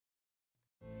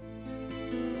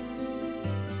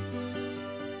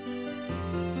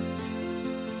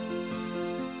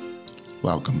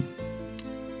Welcome.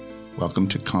 Welcome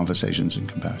to Conversations in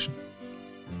Compassion,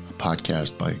 a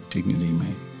podcast by Dignity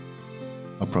Maine,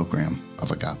 a program of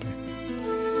Agape,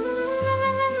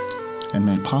 and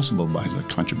made possible by the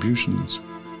contributions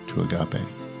to Agape.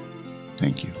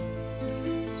 Thank you.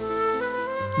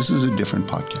 This is a different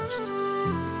podcast.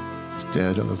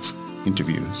 Instead of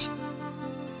interviews,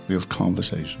 we have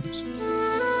conversations.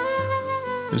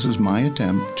 This is my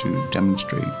attempt to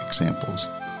demonstrate examples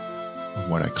of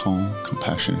what I call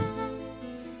compassionate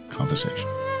conversation.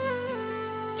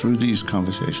 Through these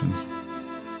conversations,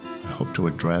 I hope to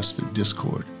address the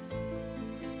discord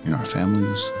in our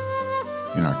families,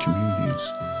 in our communities,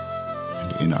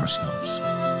 and in ourselves.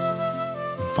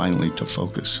 And finally, to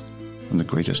focus on the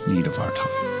greatest need of our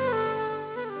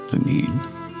time, the need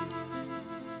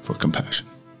for compassion.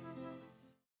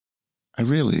 I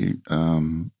really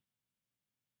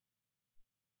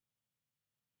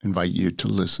invite you to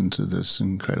listen to this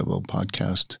incredible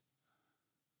podcast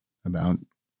about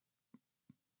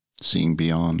seeing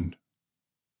beyond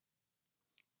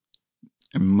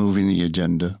and moving the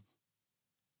agenda,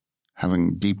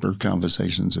 having deeper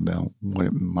conversations about what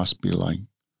it must be like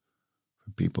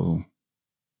for people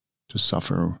to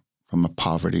suffer from a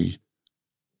poverty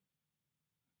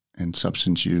and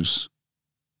substance use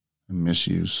and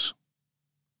misuse.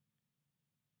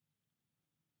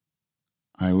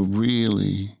 I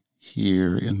really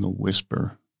hear in the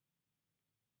whisper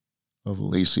of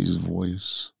Lacey's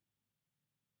voice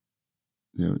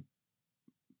the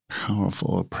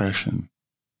powerful oppression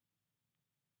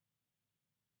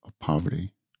of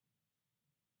poverty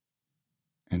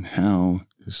and how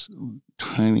this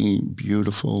tiny,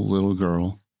 beautiful little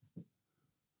girl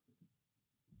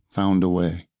found a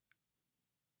way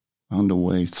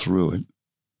through it,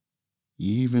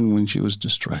 even when she was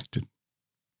distracted.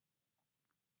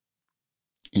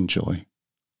 Enjoy.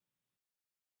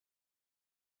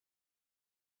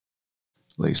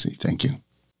 Lacey, thank you.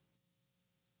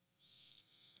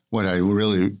 What I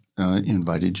really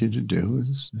invited you to do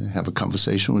is have a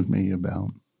conversation with me about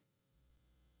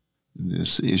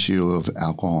this issue of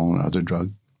alcohol and other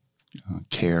drug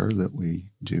care that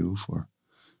we do for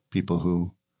people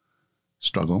who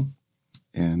struggle.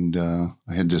 And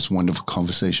I had this wonderful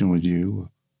conversation with you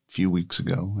a few weeks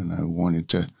ago, and I wanted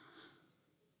to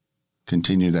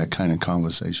continue that kind of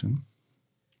conversation.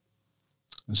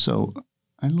 So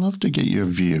I'd love to get your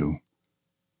view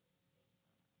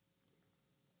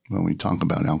when we talk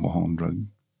about alcohol and drug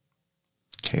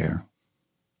care.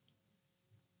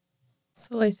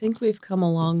 So I think we've come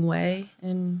a long way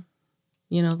in,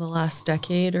 the last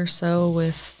decade or so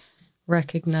with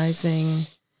recognizing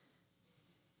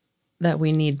that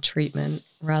we need treatment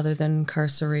rather than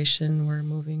incarceration. We're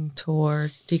moving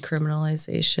toward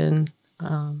decriminalization.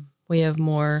 We have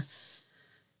more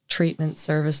treatment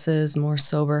services, more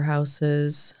sober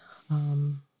houses,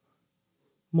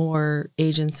 more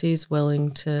agencies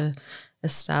willing to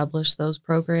establish those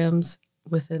programs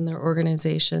within their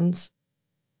organizations.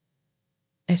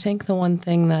 I think the one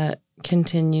thing that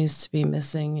continues to be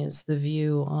missing is the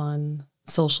view on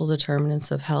social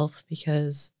determinants of health,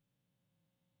 because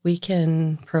we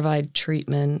can provide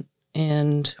treatment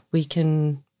and we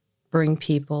can bring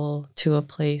people to a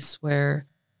place where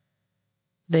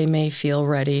they may feel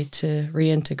ready to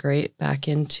reintegrate back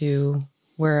into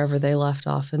wherever they left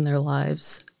off in their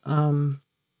lives.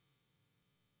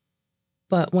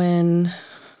 But when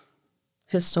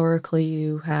historically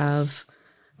you have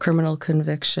criminal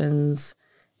convictions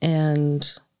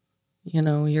and,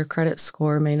 your credit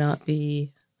score may not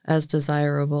be as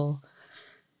desirable,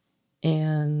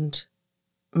 and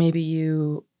maybe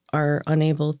you are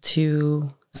unable to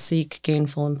seek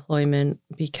gainful employment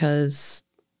because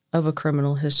of a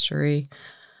criminal history,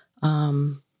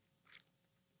 and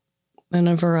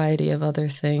a variety of other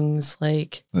things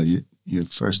like... Well, you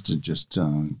first to just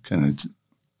kind of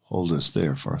hold us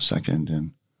there for a second,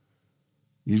 and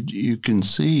you can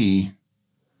see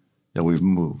that we've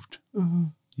moved,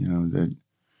 that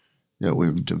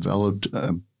we've developed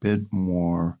a bit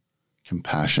more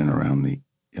compassion around the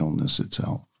illness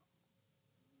itself,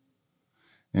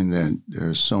 and that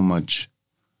there's so much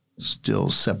still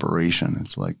separation.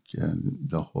 It's like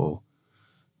the whole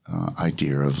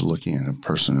idea of looking at a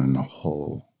person in a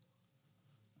whole,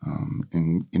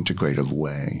 in integrative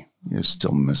way is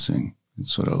still missing.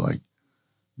 It's sort of like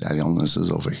that illness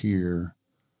is over here,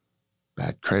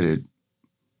 bad credit,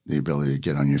 the ability to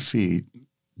get on your feet,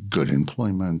 good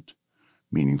employment,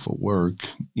 meaningful work.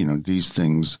 These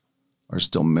things are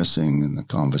still missing in the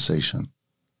conversation.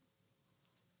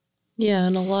 Yeah,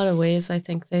 in a lot of ways, I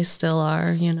think they still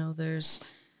are. There's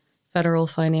federal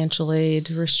financial aid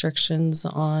restrictions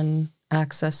on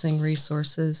accessing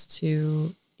resources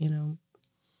to,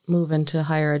 move into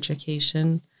higher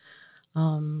education,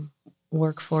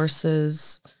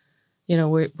 workforces.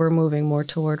 We're moving more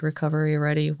toward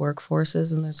recovery-ready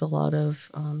workforces, and there's a lot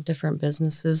of different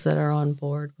businesses that are on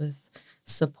board with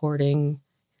supporting,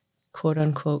 quote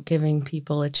unquote, giving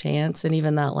people a chance. And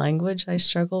even that language I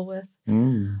struggle with.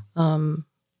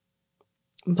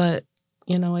 But,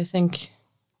 I think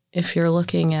if you're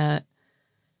looking at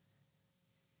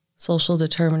social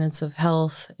determinants of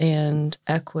health and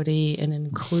equity and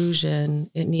inclusion,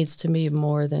 it needs to be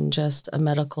more than just a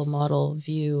medical model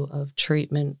view of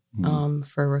treatment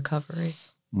for recovery.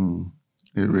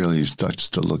 It really starts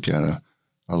to look at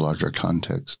a larger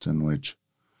context in which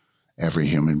every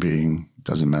human being,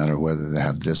 doesn't matter whether they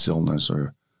have this illness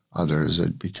or others,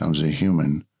 it becomes a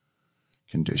human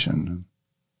condition.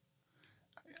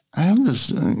 I have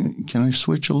this, can I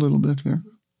switch a little bit here?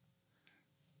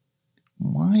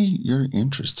 Why your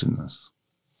interest in this?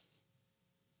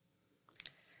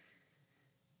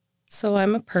 So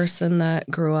I'm a person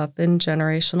that grew up in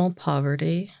generational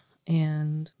poverty,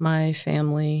 and my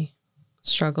family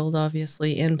struggled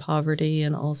obviously in poverty,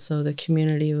 and also the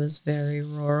community was very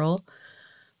rural.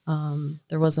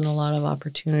 There wasn't a lot of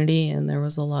opportunity, and there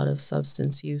was a lot of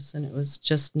substance use, and it was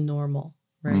just normal,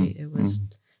 right? It was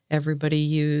everybody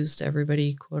used,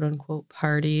 everybody quote unquote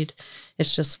partied.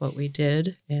 It's just what we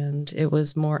did. And it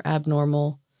was more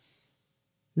abnormal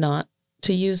not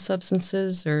to use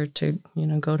substances or to,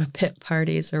 go to pit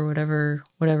parties or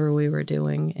whatever we were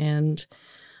doing. And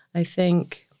I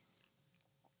think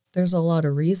there's a lot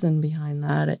of reason behind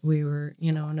that. We were,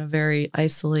 in a very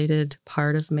isolated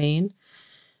part of Maine,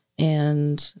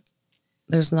 and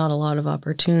there's not a lot of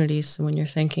opportunities. So when you're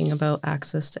thinking about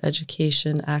access to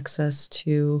education, access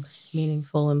to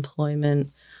meaningful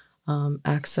employment,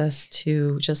 access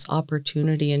to just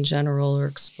opportunity in general, or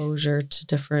exposure to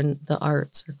the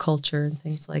arts or culture and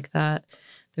things like that,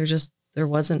 there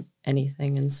wasn't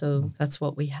anything. And so that's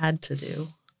what we had to do.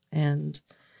 And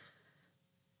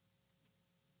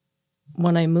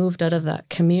when I moved out of that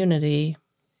community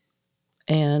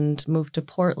and moved to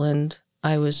Portland,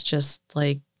 I was just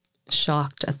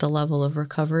shocked at the level of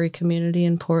recovery community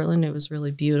in Portland. It was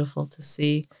really beautiful to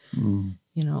see,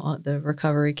 the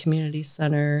recovery community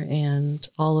center and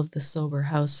all of the sober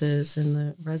houses and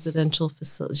the residential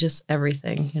facilities, just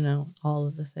everything, all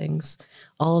of the things,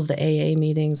 all of the AA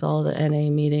meetings, all the NA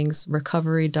meetings,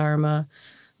 recovery Dharma,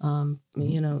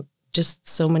 just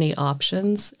so many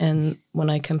options. And when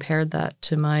I compared that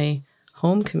to my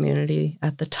home community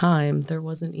at the time, there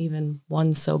wasn't even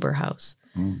one sober house.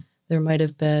 There might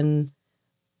have been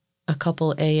a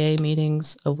couple AA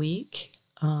meetings a week.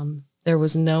 There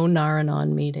was no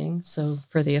Nar-Anon meeting. So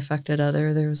for the affected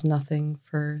other, there was nothing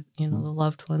for, the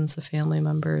loved ones, the family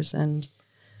members. And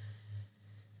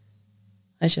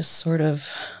I just sort of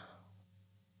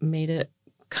made it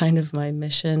kind of my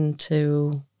mission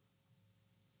to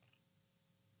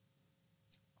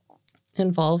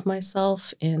involve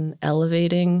myself in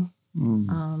elevating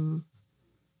and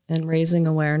raising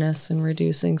awareness and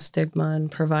reducing stigma and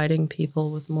providing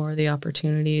people with more of the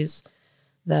opportunities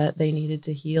that they needed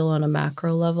to heal on a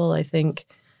macro level. I think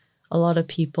a lot of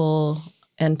people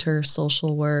enter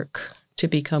social work to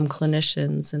become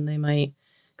clinicians, and they might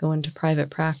go into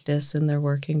private practice and they're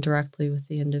working directly with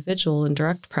the individual in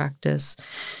direct practice.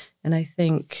 And I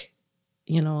think,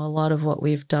 a lot of what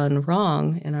we've done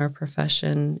wrong in our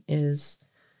profession is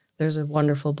there's a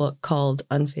wonderful book called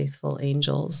Unfaithful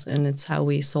Angels, and it's how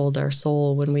we sold our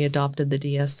soul when we adopted the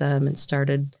DSM and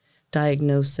started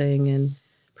diagnosing and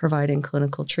providing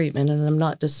clinical treatment. And I'm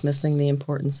not dismissing the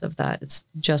importance of that. It's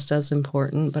just as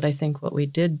important. But I think what we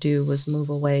did do was move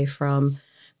away from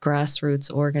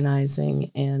grassroots organizing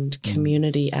and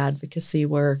community advocacy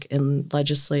work and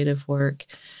legislative work.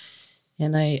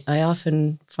 And I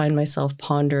often find myself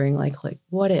pondering,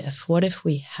 what if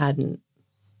we hadn't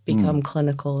become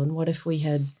clinical, and what if we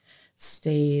had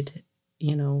stayed,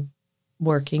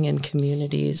 working in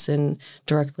communities and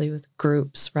directly with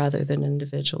groups rather than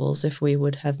individuals, if we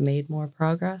would have made more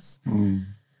progress.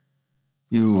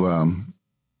 You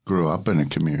grew up in a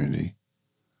community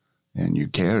and you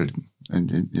cared,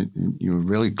 and you were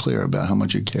really clear about how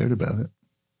much you cared about it.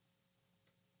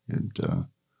 And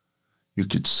you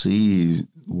could see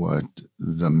what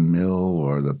the mill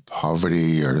or the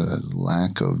poverty or the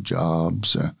lack of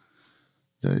jobs,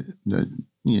 and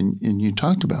you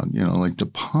talked about, the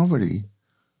poverty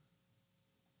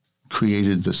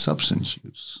created the substance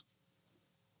use.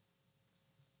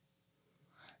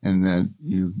 And that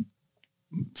you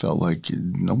felt like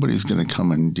nobody's going to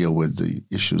come and deal with the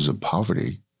issues of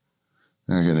poverty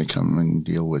They're going to come and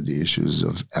deal with the issues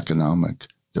of economic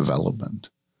development.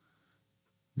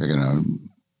 They're going to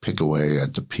pick away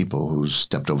at the people who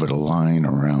stepped over the line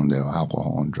around their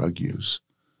alcohol and drug use.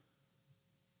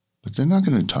 But they're not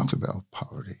going to talk about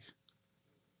poverty.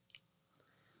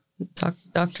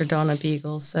 Dr. Donna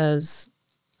Beagle says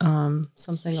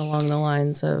something along the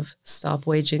lines of stop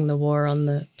waging the war on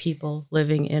the people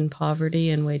living in poverty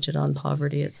and wage it on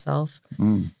poverty itself.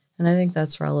 Mm. And I think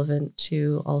that's relevant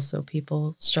to also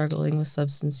people struggling with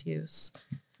substance use.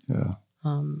 Yeah.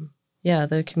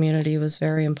 The community was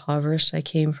very impoverished. I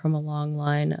came from a long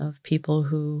line of people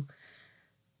who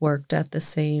worked at the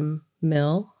same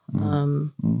mill,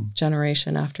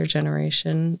 generation after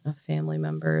generation of family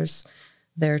members,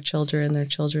 their children, their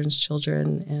children's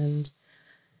children. And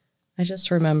I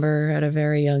just remember at a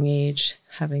very young age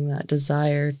having that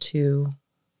desire to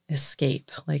escape.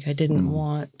 Like I didn't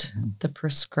want the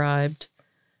prescribed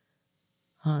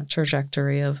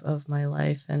trajectory of my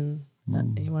life. And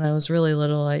when I was really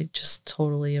little, I just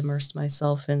totally immersed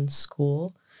myself in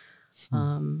school.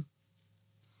 And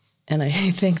I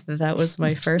think that was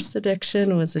my first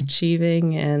addiction, was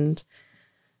achieving and,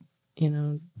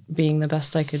 being the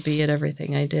best I could be at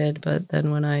everything I did. But then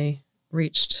when I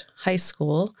reached high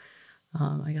school,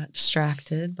 I got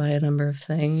distracted by a number of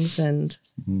things and,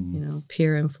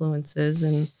 peer influences,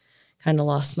 and kind of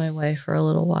lost my way for a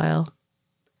little while.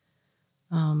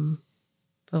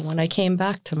 But when I came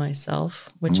back to myself,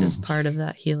 which is part of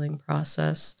that healing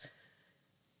process,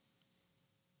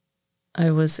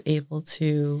 I was able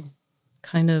to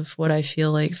kind of what I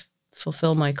feel like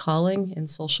fulfill my calling in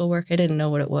social work. I didn't know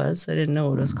what it was. I didn't know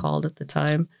what it was called at the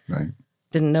time. Right.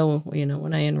 Didn't know,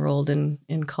 when I enrolled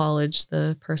in college,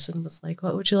 the person was like,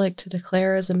 what would you like to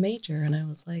declare as a major? And I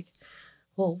was like,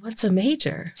 well, what's a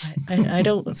major? I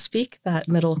don't speak that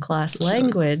middle class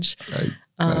language.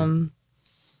 Right.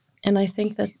 And I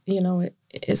think that,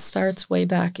 it starts way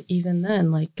back even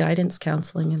then, like guidance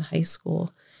counseling in high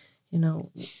school.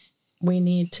 We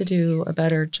need to do a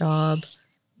better job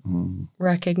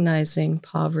recognizing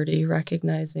poverty,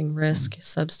 recognizing risk,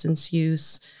 substance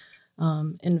use,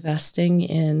 investing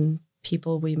in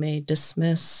people we may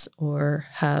dismiss or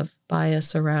have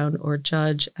bias around or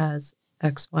judge as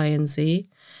X, Y, and Z.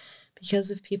 Because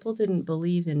if people didn't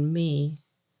believe in me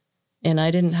and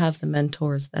I didn't have the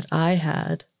mentors that I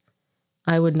had,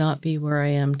 I would not be where I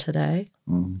am today.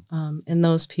 And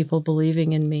those people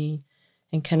believing in me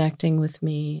and connecting with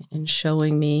me and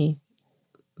showing me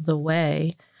the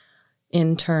way,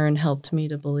 in turn, helped me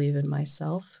to believe in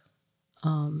myself.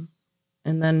 And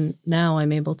then now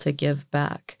I'm able to give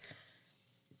back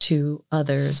to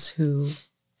others who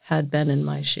had been in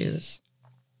my shoes,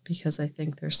 because I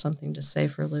think there's something to say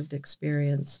for lived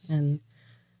experience and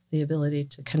the ability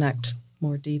to connect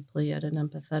more deeply at an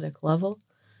empathetic level.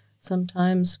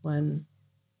 Sometimes when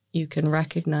you can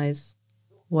recognize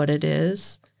what it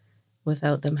is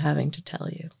without them having to tell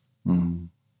you.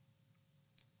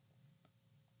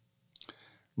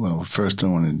 Well, first I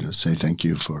wanted to say thank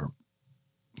you for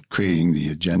creating the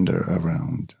agenda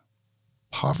around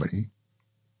poverty.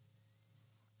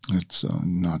 It's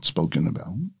not spoken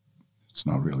about. It's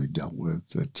not really dealt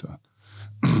with. It,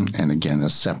 and again, a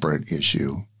separate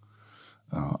issue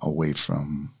away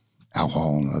from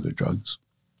alcohol and other drugs.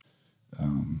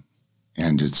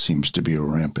 And it seems to be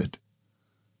rampant.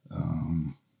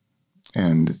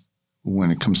 And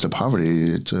when it comes to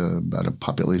poverty, it's about a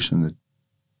population that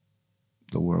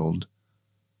the world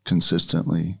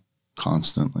consistently,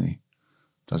 constantly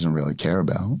doesn't really care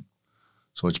about.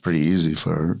 So it's pretty easy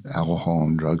for alcohol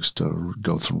and drugs to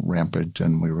go through rampant,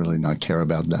 and we really not care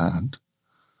about that.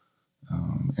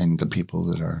 And the people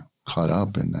that are caught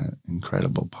up in that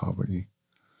incredible poverty.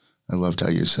 I loved how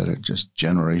you said it, just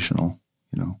generational,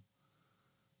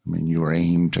 you were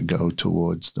aimed to go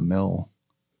towards the mill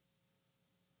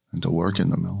and to work in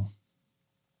the mill.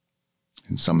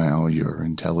 And somehow your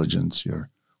intelligence, your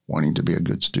wanting to be a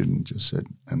good student just said,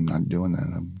 I'm not doing that.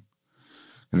 I'm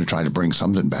going to try to bring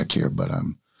something back here, but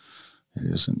it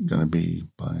isn't going to be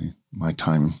by my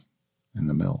time in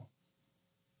the mill.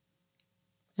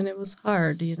 And it was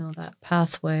hard, that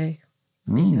pathway,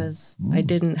 because I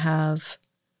didn't have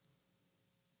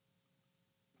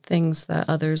things that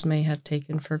others may have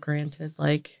taken for granted,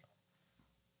 like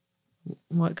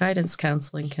what guidance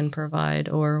counseling can provide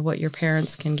or what your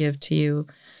parents can give to you,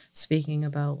 speaking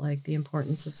about like the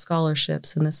importance of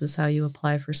scholarships, and this is how you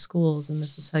apply for schools, and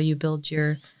this is how you build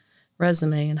your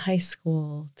resume in high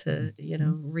school to,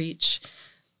 reach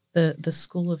the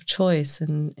school of choice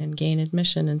and gain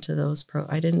admission into those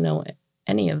I didn't know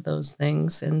any of those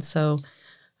things. And so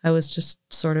I was just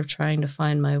sort of trying to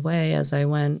find my way as I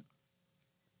went.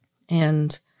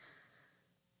 And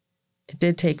it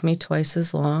did take me twice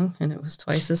as long, and it was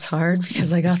twice as hard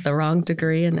because I got the wrong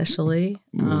degree initially.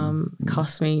 It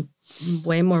cost me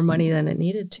way more money than it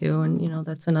needed to. And,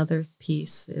 that's another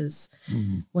piece is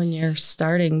when you're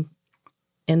starting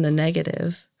in the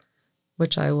negative,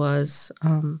 which I was,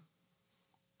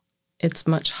 it's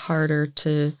much harder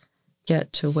to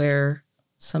get to where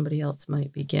somebody else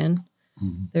might begin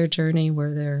their journey,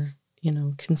 where they're,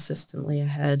 consistently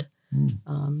ahead,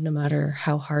 no matter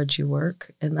how hard you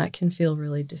work. And that can feel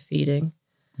really defeating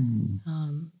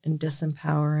and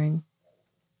disempowering.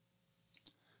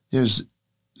 There's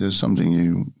something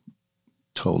you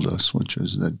told us, which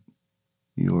is that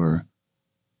you were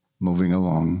moving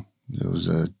along. There was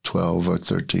a 12 or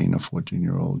 13 or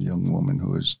 14-year-old young woman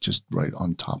who was just right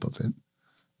on top of it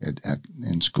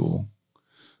in school.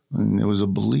 And there was a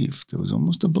belief, there was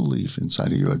almost a belief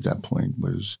inside of you at that point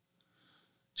was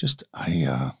just,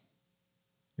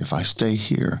 if I stay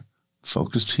here,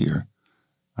 focused here,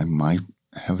 I might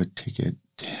have a ticket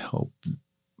to help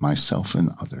myself and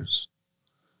others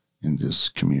in this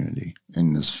community,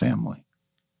 in this family.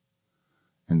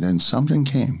 And then something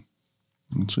came.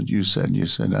 That's what you said. You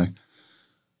said,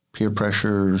 peer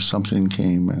pressure, something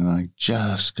came, and I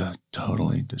just got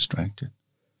totally distracted.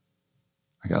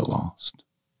 I got lost.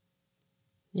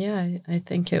 Yeah, I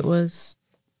think it was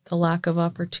the lack of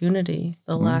opportunity,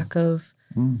 the lack of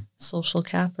social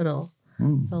capital,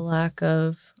 the lack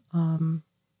of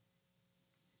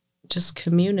just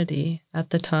community at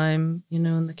the time.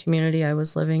 In the community I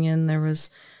was living in, there was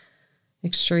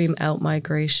extreme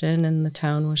out-migration, and the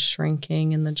town was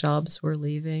shrinking, and the jobs were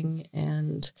leaving,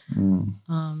 and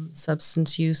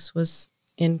substance use was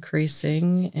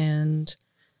increasing, and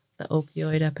the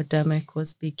opioid epidemic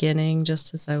was beginning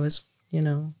just as I was,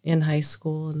 in high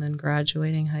school and then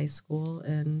graduating high school.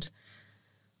 And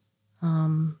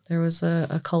there was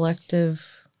a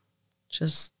collective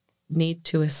just need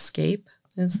to escape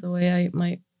is the way I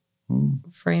might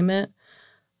frame it,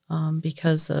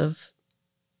 because of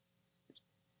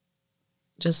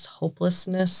just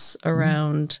hopelessness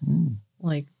around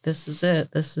like, this is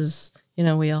it. This is,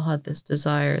 we all had this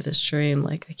desire, this dream,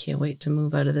 like, I can't wait to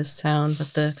move out of this town.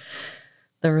 But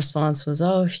the response was,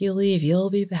 oh, if you leave,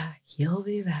 you'll be back. You'll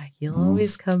be back. You'll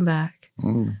always come back.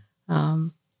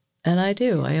 And I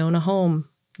do. I own a home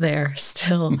there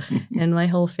still, and my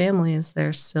whole family is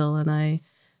there still. And I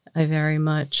very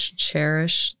much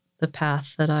cherish the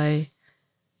path that I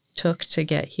took to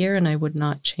get here, and I would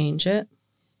not change it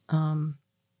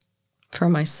for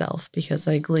myself, because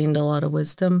I gleaned a lot of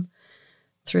wisdom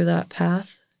through that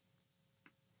path.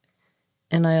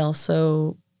 And I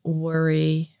also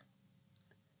worry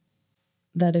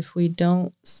that if we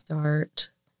don't start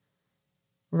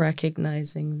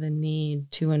recognizing the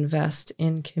need to invest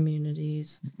in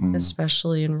communities,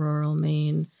 especially in rural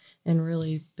Maine, and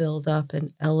really build up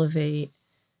and elevate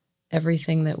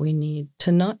everything that we need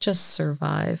to not just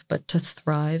survive, but to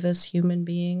thrive as human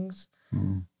beings,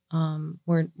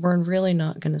 we're really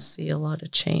not going to see a lot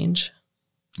of change.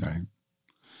 Right.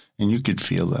 And you could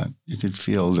feel that. You could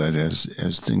feel that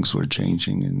as things were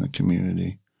changing in the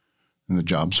community, and the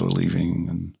jobs were leaving,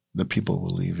 and the people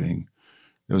were leaving.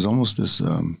 There was almost this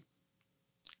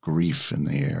grief in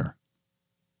the air,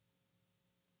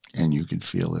 and you could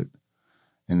feel it.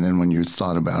 And then when you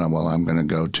thought about it, well, I'm going to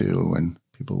go too, and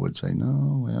people would say,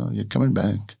 no, well, you're coming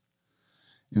back.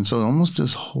 And so almost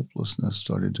this hopelessness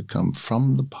started to come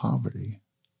from the poverty,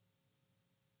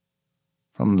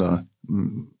 from the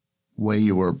way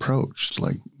you were approached,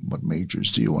 like, what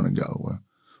majors do you want to go? Or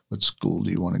what school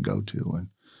do you want to go to? And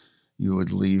you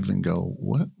would leave and go,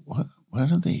 what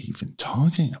are they even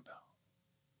talking about?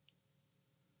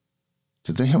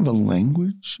 Did they have a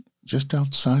language just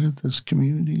outside of this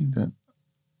community that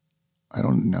I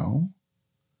don't know?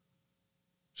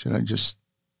 Should I just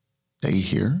stay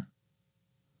here?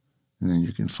 And then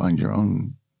you can find your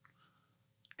own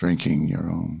drinking, your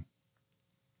own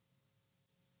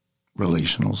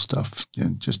relational stuff,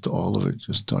 and just all of it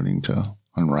just starting to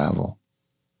unravel.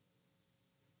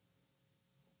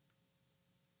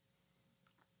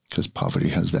 Because poverty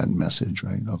has that message,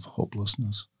 right, of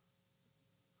hopelessness.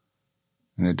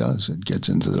 And it does. It gets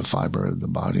into the fiber of the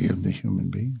body of the human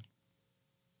being.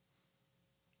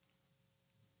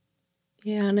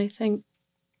 Yeah, and I think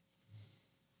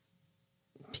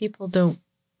people don't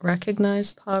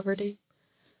recognize poverty.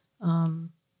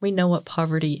 We know what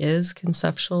poverty is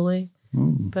conceptually,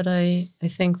 but I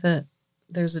think that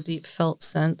there's a deep felt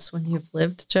sense when you've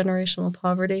lived generational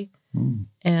poverty,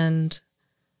 and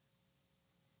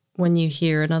when you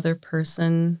hear another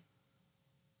person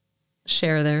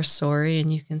share their story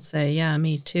and you can say, yeah,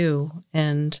 me too.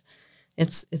 And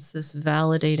it's this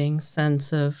validating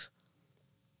sense of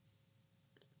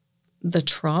the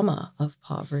trauma of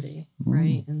poverty,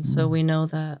 right? And so we know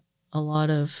that a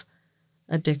lot of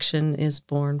addiction is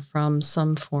born from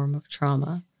some form of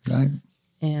trauma, Right.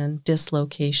 and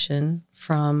dislocation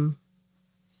from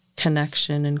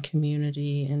connection and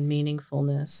community and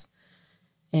meaningfulness.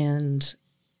 And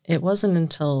it wasn't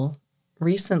until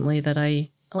recently that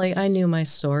I knew my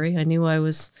story. I knew I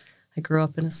grew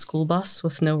up in a school bus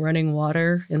with no running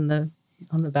water on the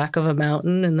back of a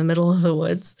mountain in the middle of the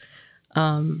woods.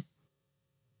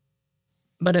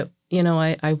 But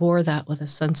I wore that with a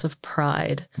sense of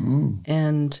pride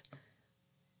and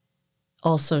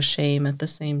also shame at the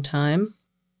same time.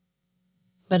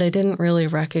 But I didn't really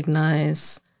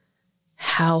recognize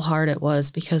how hard it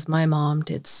was because my mom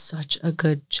did such a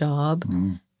good job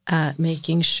at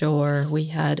making sure we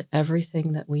had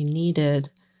everything that we needed.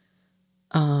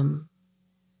 And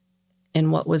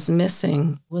what was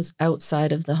missing was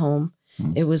outside of the home.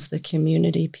 It was the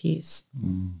community piece.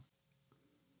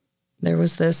 There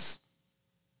was this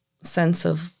sense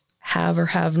of have or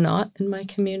have not in my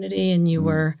community, and you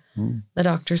were the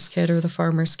doctor's kid or the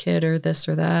farmer's kid or this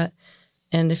or that.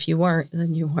 And if you weren't,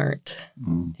 then you weren't.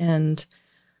 And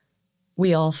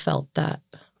we all felt that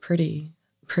pretty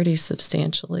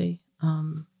substantially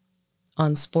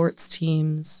on sports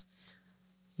teams,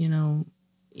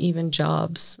 even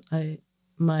jobs. A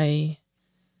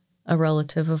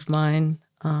relative of mine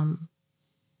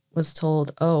was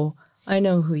told, "Oh, I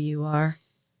know who you are.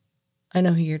 I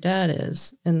know who your dad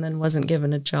is," and then wasn't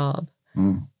given a job.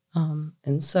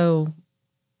 And so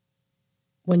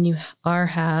when you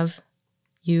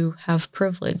you have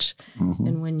privilege.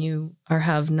 And when you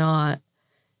have not,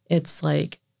 it's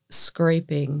like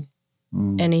scraping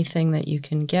anything that you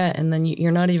can get. And then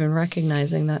you're not even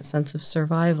recognizing that sense of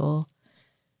survival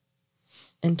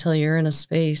until you're in a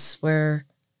space where,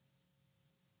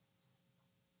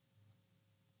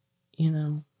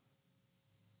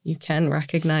 you can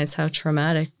recognize how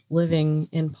traumatic living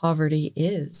in poverty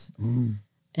is.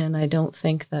 And I don't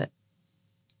think that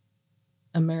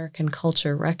American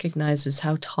culture recognizes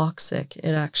how toxic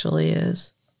it actually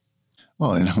is.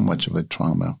 Well, and how much of a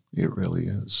trauma it really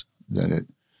is that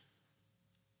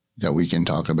we can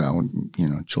talk about,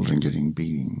 children getting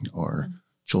beaten or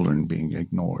children being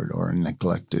ignored or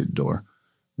neglected, or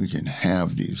we can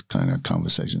have these kind of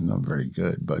conversations. Not very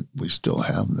good, but we still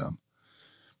have them.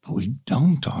 But we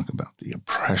don't talk about the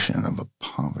oppression of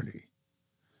poverty.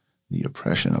 The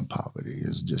oppression of poverty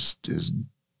is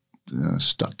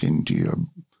stuck into your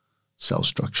cell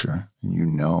structure. And you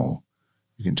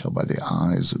can tell by the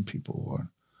eyes of people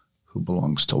who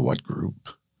belongs to what group,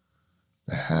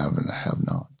 the have and the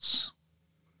have-nots.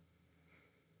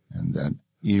 And that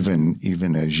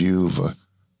even as you've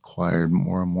acquired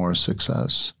more and more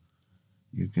success,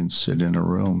 you can sit in a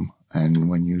room, and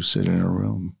when you sit in a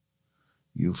room,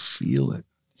 you feel it.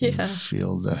 Yeah. You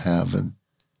feel the have and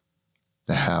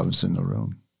the haves in the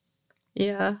room.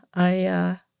 Yeah,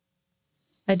 I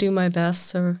do my best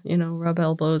to, rub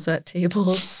elbows at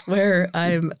tables where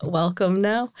I'm welcome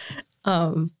now.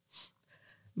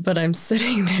 But I'm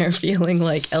sitting there feeling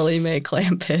like Ellie Mae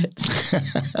Clampett.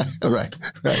 Right.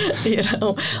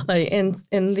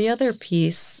 And the other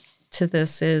piece to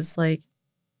this is like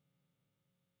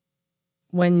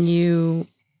when you've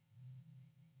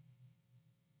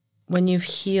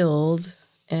healed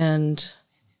and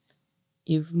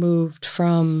you've moved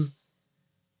from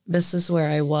this is where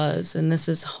I was and this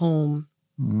is home,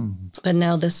 but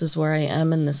now this is where I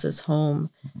am and this is home.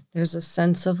 There's a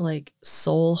sense of like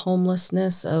soul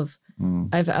homelessness of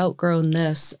I've outgrown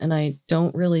this and I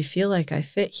don't really feel like I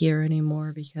fit here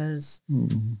anymore because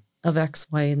of X,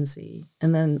 Y, and Z.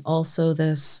 And then also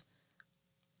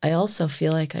I also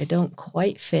feel like I don't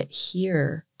quite fit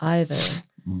here either.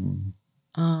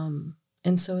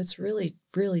 And so it's really,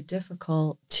 really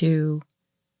difficult to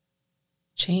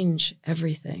change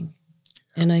everything.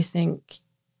 And I think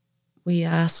we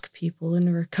ask people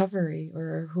in recovery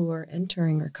or who are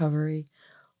entering recovery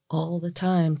all the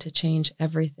time to change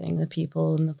everything, the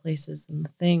people and the places and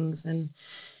the things. And,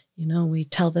 we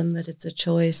tell them that it's a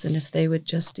choice. And if they would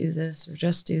just do this or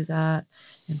just do that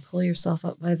and pull yourself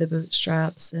up by the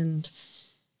bootstraps. And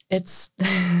it's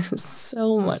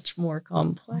so much more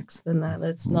complex than that.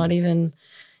 It's not even,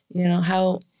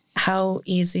 how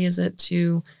easy is it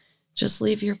to just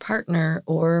leave your partner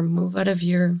or move out of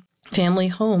your family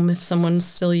home if someone's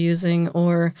still using,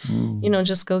 or,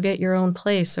 just go get your own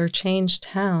place or change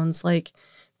towns. Like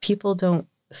people don't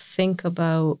think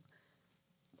about,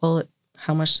 well,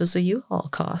 how much does a U-Haul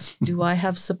cost? Do I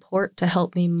have support to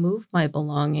help me move my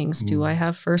belongings? Do I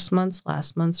have first month's,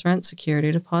 last month's rent,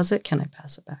 security deposit? Can I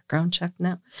pass a background check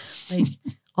now? Like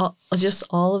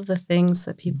all of the things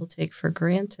that people take for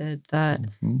granted that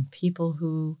people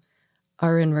who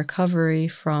are in recovery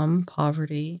from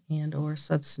poverty and or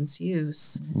substance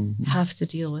use have to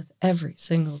deal with every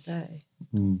single day.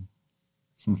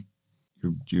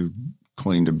 You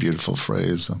coined a beautiful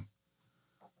phrase.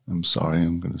 I'm sorry,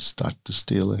 I'm going to start to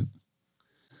steal it.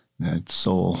 That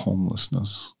soul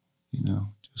homelessness,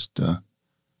 just,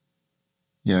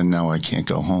 now I can't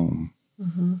go home.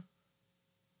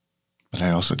 But I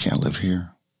also can't live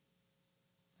here.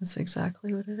 That's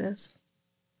exactly what it is.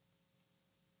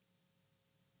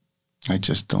 I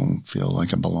just don't feel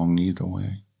like I belong either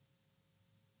way.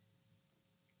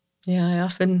 Yeah, I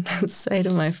often say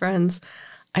to my friends,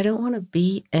 I don't want to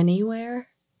be anywhere,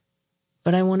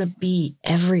 but I want to be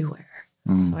everywhere.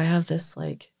 So I have this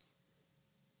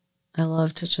I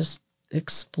love to just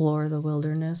explore the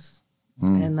wilderness.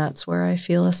 And that's where I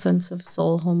feel a sense of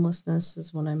soul homelessness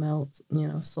is when I'm out,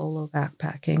 solo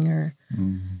backpacking or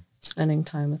spending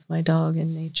time with my dog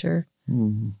in nature.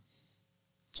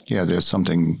 Yeah, there's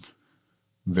something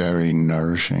very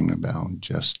nourishing about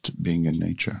just being in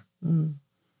nature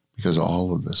because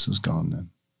all of this is gone then.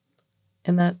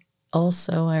 And that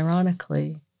also,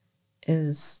 ironically,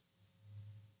 is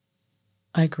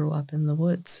I grew up in the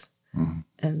woods.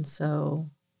 And so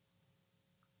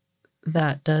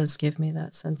that does give me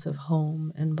that sense of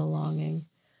home and belonging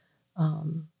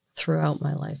throughout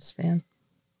my lifespan.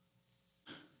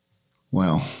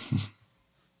 Well,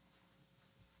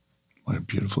 what a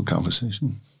beautiful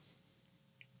conversation.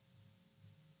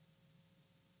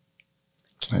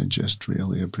 I just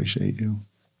really appreciate you.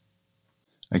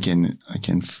 I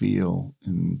can feel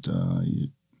in the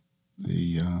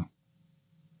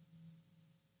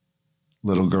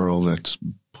little girl that's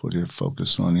put her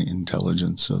focus on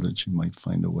intelligence so that she might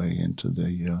find a way into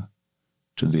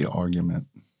the argument,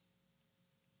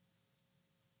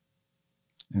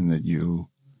 and that you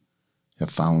have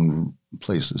found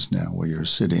places now where you're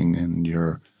sitting and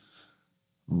you're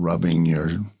rubbing your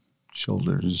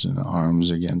shoulders and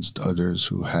arms against others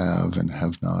who have and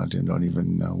have not and don't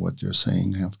even know what they're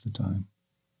saying half the time,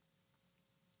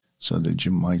 so that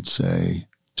you might say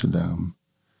to them,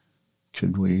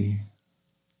 could we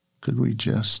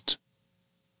just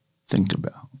think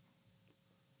about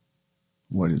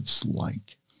what it's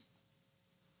like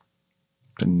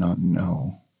to not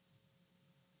know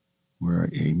where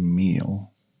a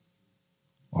meal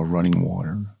or running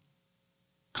water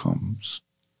comes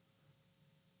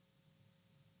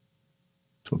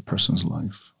to a person's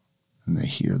life, and they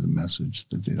hear the message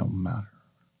that they don't matter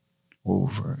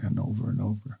over and over and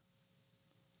over.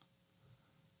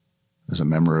 As a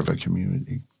member of a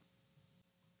community,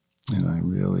 and I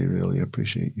really, really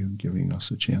appreciate you giving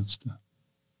us a chance to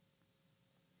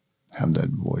have that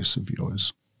voice of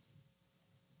yours.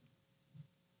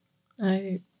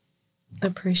 I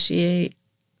appreciate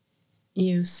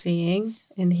you seeing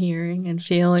and hearing and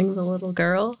feeling the little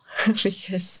girl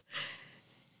because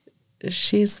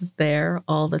she's there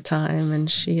all the time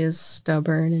and she is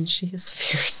stubborn and she is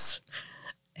fierce.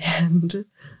 And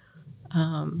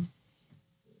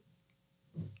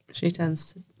she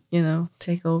tends to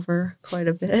take over quite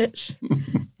a bit.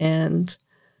 And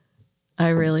I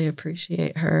really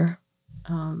appreciate her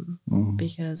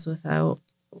because without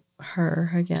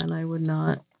her, again, I would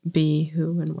not be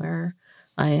who and where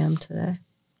I am today.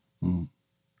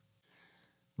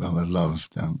 Well, I love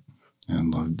that.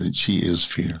 And love that she is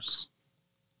fierce.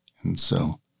 And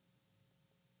so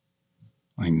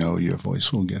I know your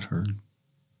voice will get heard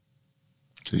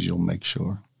because you'll make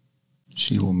sure.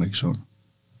 She will make sure.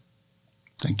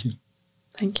 Thank you.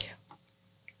 Thank you.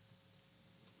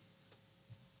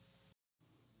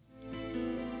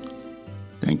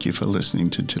 Thank you for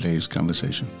listening to today's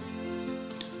conversation.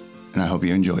 And I hope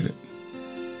you enjoyed it.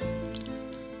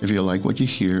 If you like what you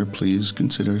hear, please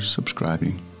consider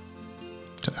subscribing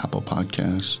to Apple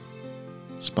Podcasts,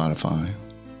 Spotify,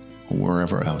 or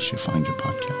wherever else you find your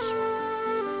podcasts.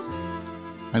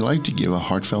 I'd like to give a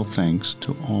heartfelt thanks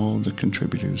to all the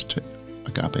contributors to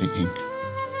Agape Inc.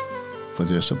 for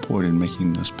their support in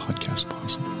making this podcast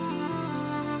possible.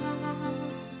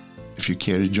 If you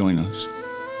care to join us,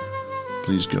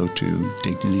 please go to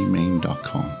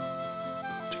dignitymaine.com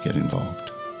to get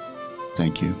involved.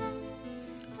 Thank you.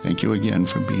 Thank you again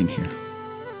for being here,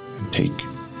 and take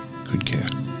good care.